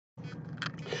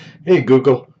Hey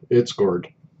Google, it's Gord.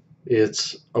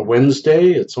 It's a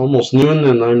Wednesday, it's almost noon,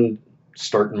 and I'm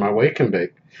starting my wake and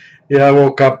bake. Yeah, I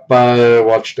woke up,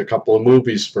 watched a couple of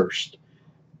movies first.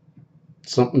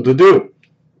 Something to do.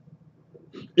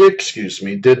 Excuse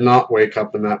me, did not wake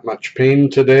up in that much pain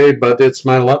today, but it's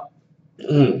my last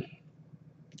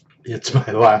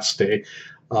day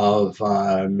of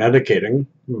medicating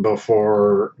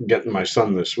before getting my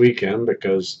son this weekend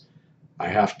because I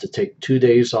have to take 2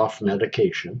 days off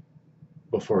medication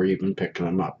before even picking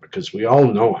him up because we all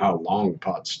know how long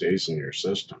pot stays in your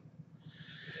system.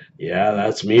 Yeah,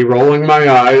 that's me rolling my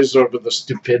eyes over the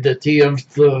stupidity of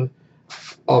the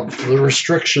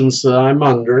restrictions that I'm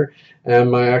under, and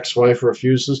my ex-wife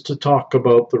refuses to talk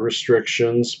about the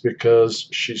restrictions because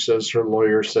she says her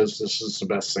lawyer says this is the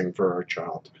best thing for our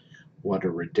child. What a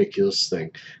ridiculous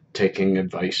thing, taking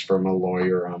advice from a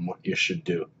lawyer on what you should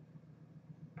do.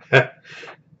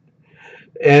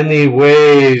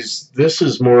 Anyways, this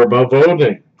is more about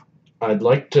voting. I'd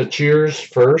like to cheers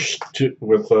first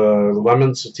with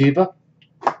lemon sativa.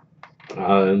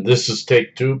 This is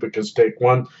take two because take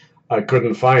one, I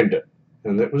couldn't find it.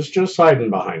 And it was just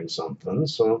hiding behind something.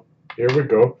 So here we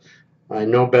go. I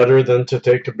know better than to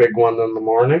take a big one in the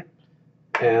morning.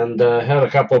 And had a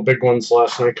couple of big ones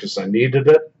last night because I needed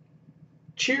it.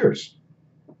 Cheers.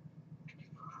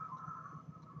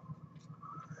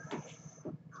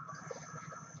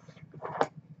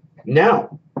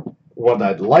 Now, what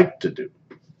I'd like to do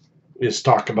is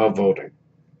talk about voting.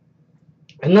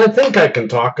 And I think I can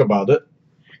talk about it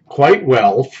quite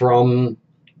well from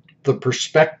the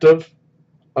perspective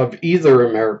of either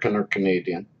American or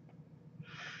Canadian,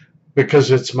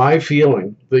 because it's my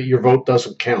feeling that your vote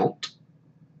doesn't count.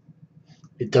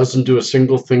 It doesn't do a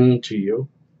single thing to you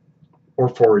or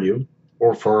for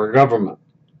our government.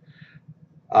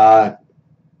 Uh,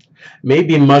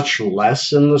 Maybe much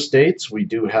less in the States. We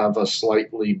do have a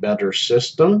slightly better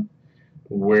system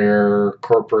where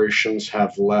corporations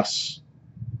have less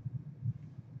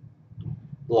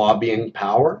lobbying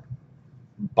power,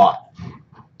 but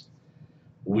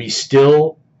we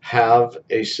still have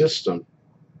a system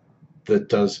that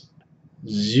does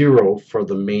zero for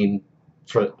the main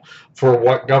for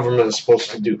what government is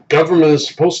supposed to do. Government is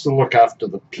supposed to look after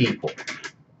the people,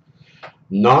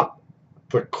 not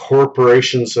the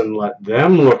corporations and let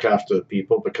them look after the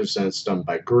people because then it's done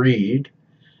by greed.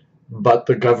 But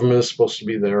the government is supposed to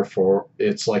be there for,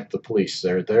 it's like the police,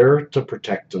 they're there to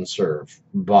protect and serve.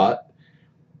 But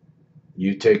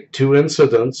you take two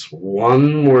incidents,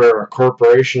 one where a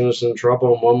corporation is in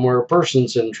trouble and one where a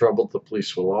person's in trouble, the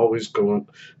police will always go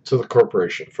to the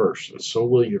corporation first, and so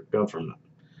will your government.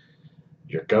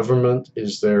 Your government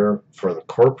is there for the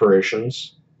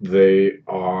corporations. They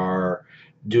are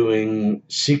doing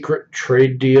secret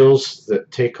trade deals that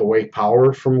take away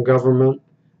power from government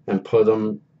and put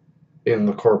them in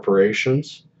the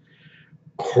corporations.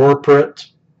 Corporate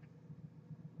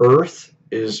Earth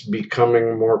is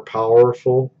becoming more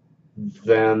powerful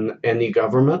than any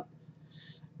government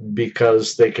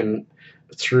because they can,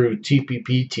 through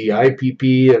TPP,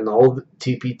 TIPP, and all the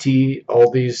TPT, all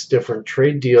these different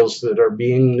trade deals that are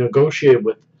being negotiated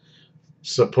with,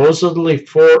 supposedly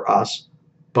for us,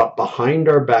 but behind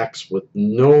our backs with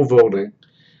no voting,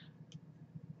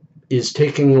 is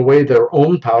taking away their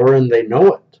own power, and they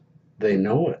know it. They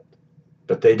know it.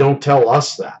 But they don't tell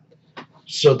us that.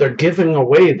 So they're giving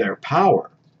away their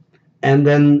power. And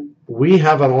then we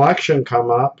have an election come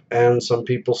up, and some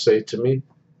people say to me,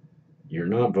 you're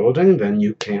not voting, then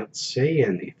you can't say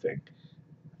anything.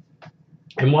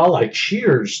 And while I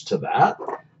cheers to that,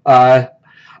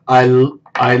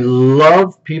 I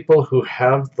love people who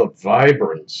have the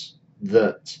vibrance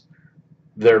that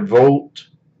their vote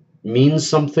means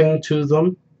something to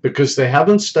them because they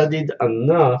haven't studied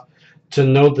enough to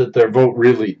know that their vote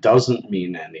really doesn't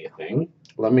mean anything.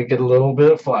 Let me get a little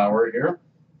bit of flour here.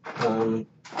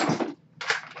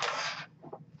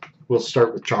 We'll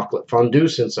start with chocolate fondue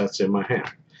since that's in my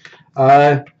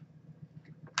hand.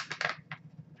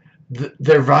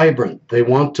 They're vibrant. They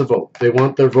want to vote. They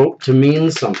want their vote to mean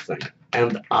something.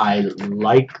 And I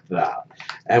like that.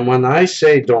 And when I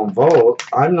say don't vote,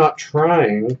 I'm not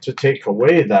trying to take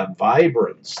away that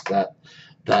vibrance, that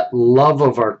love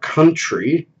of our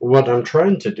country. What I'm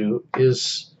trying to do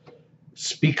is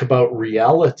speak about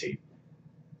reality.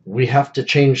 We have to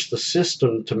change the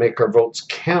system to make our votes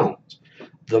count.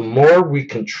 The more we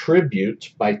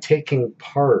contribute by taking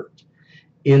part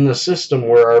in the system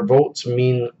where our votes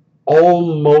mean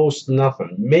almost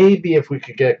nothing. Maybe if we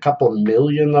could get a couple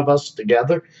million of us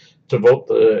together to vote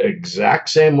the exact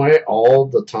same way all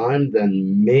the time,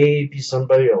 then maybe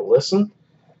somebody will listen.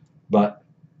 But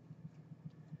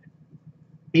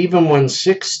even when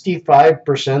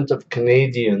 65% of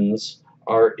Canadians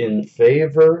are in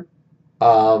favor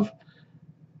of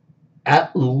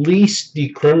at least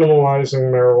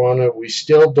decriminalizing marijuana,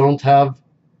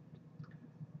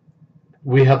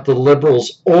 we have the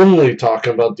Liberals only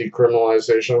talking about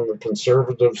decriminalization and the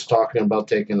Conservatives talking about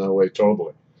taking it away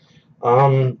totally.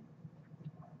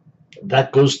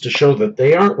 That goes to show that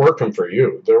they aren't working for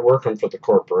you. They're working for the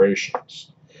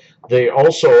corporations. They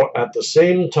also, at the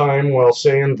same time, while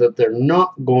saying that they're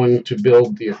not going to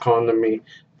build the economy,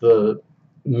 the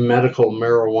medical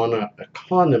marijuana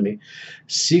economy,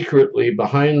 secretly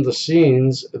behind the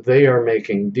scenes, they are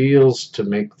making deals to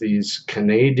make these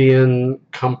Canadian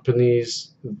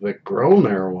companies that grow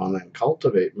marijuana and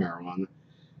cultivate marijuana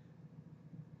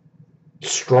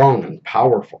strong and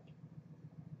powerful.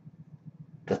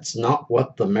 That's not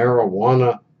what the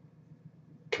marijuana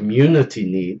community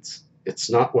needs. It's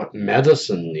not what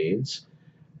medicine needs.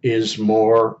 Is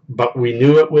more, but we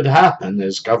knew it would happen,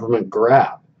 as government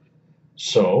grab.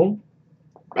 So,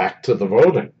 back to the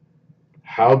voting.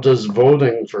 How does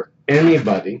voting for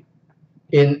anybody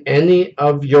in any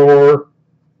of your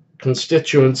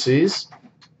constituencies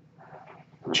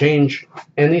change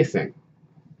anything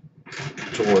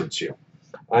towards you?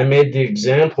 I made the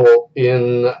example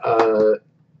in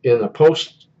a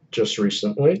post just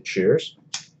recently, cheers,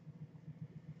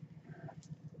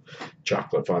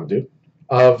 chocolate fondue,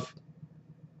 of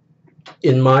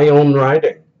in my own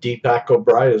riding. Deepak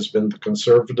O'Brien has been the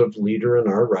Conservative leader in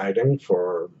our riding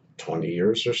for 20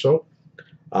 years or so.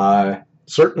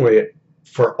 Certainly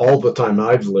for all the time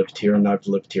I've lived here, and I've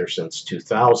lived here since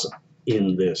 2000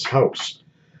 in this house,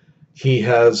 he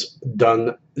has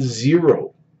done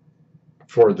zero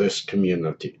for this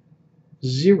community.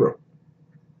 Zero.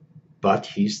 But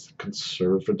he's the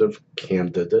Conservative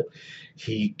candidate.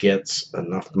 He gets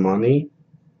enough money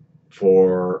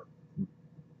through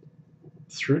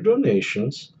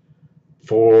donations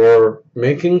for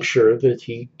making sure that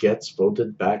he gets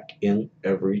voted back in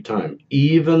every time.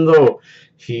 Even though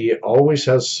he always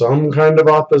has some kind of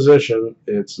opposition,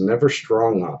 it's never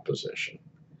strong opposition.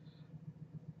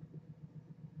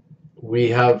 We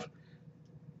have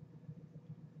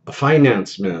a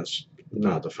finance minister,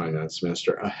 not a finance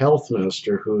minister, a health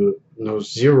minister who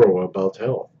knows zero about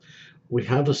health. We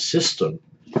have a system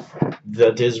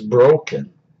that is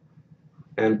broken,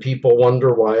 and people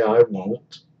wonder why I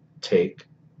won't take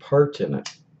part in it.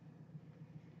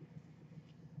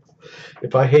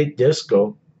 If I hate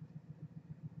disco,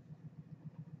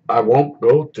 I won't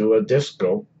go to a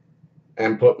disco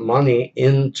and put money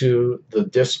into the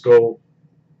disco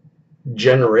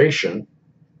generation,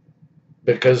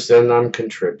 because then I'm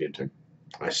contributing.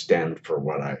 I stand for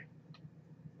what I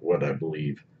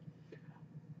believe.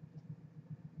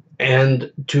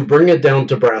 And to bring it down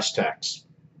to brass tacks,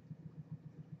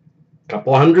 a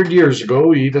couple hundred years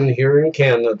ago, even here in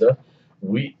Canada,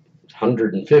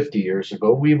 150 years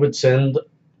ago, we would send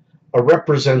a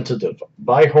representative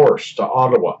by horse to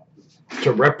Ottawa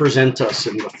to represent us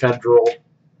in the federal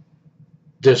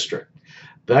district.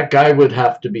 That guy would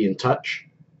have to be in touch,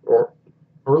 or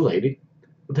lady,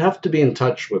 would have to be in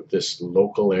touch with this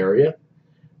local area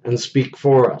and speak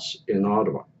for us in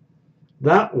Ottawa.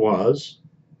 That was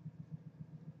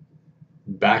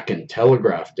back in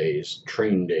telegraph days,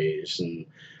 train days, and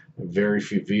very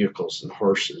few vehicles and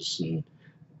horses. And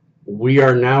we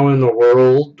are now in a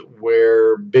world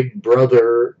where Big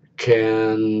Brother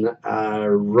can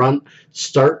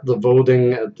start the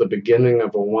voting at the beginning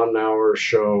of a 1-hour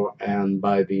show, and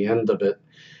by the end of it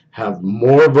have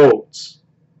more votes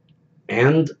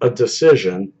and a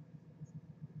decision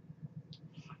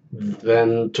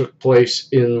than took place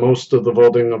in most of the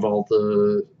voting of all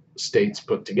the states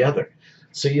put together.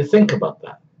 So you think about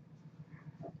that.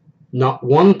 Not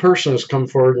one person has come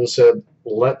forward and said,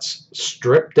 let's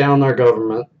strip down our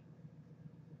government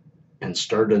and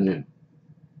start anew.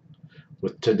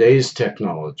 With today's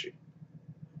technology,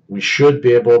 we should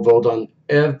be able to vote on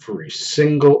every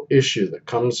single issue that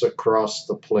comes across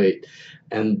the plate,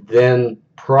 and then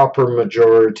proper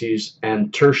majorities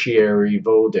and tertiary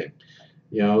voting.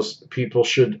 You know, people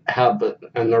should have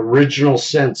an original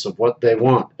sense of what they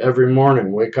want. Every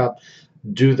morning, wake up,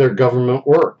 do their government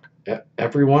work.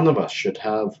 Every one of us should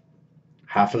have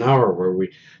half an hour where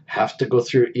we have to go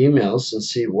through emails and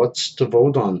see what's to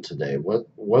vote on today,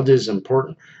 what is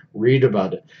important, read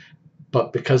about it.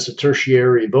 But because of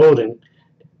tertiary voting,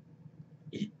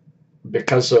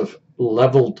 because of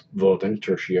leveled voting,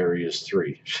 tertiary is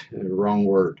 3, wrong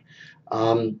word,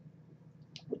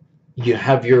 you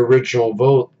have your original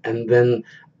vote, and then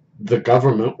the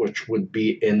government, which would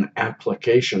be in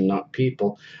application, not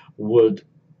people, would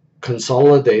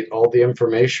consolidate all the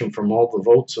information from all the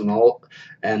votes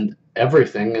and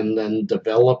everything, and then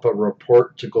develop a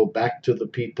report to go back to the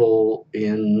people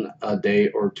in a day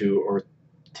or two or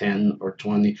 10 or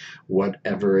 20,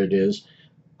 whatever it is.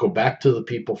 Go back to the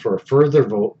people for a further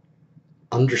vote,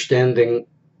 understanding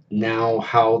now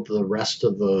how the rest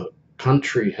of the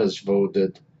country has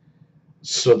voted,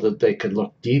 so that they could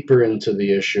look deeper into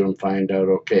the issue and find out,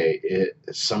 okay,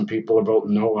 some people are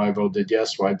voting no, I voted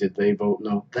yes, why did they vote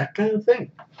no? That kind of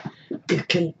thing. It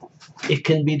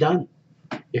can be done.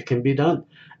 It can be done.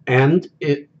 And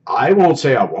I won't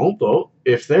say I won't vote.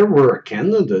 If there were a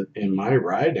candidate in my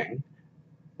riding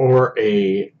or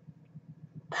a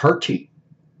party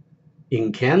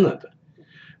in Canada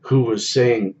who was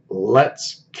saying,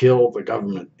 let's kill the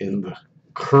government in the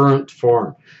current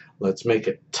form, let's make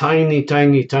it tiny,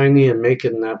 tiny, tiny and make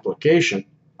it an application,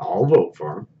 I'll vote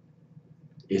for him.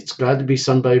 It's got to be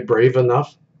somebody brave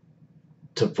enough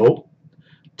to vote,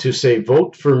 to say,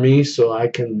 vote for me so I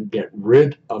can get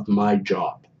rid of my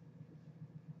job.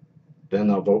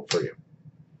 Then I'll vote for you.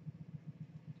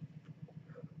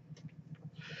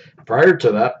 Prior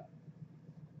to that,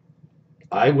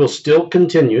 I will still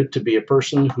continue to be a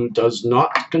person who does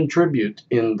not contribute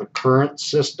in the current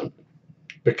system,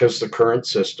 because the current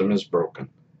system is broken.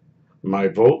 My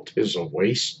vote is a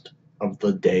waste of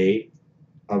the day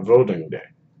of voting day,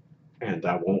 and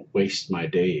I won't waste my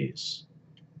days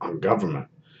on government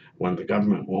when the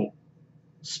government won't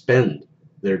spend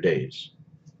their days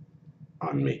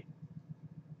on me.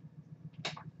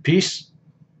 Peace.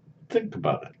 Think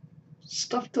about it.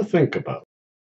 Stuff to think about.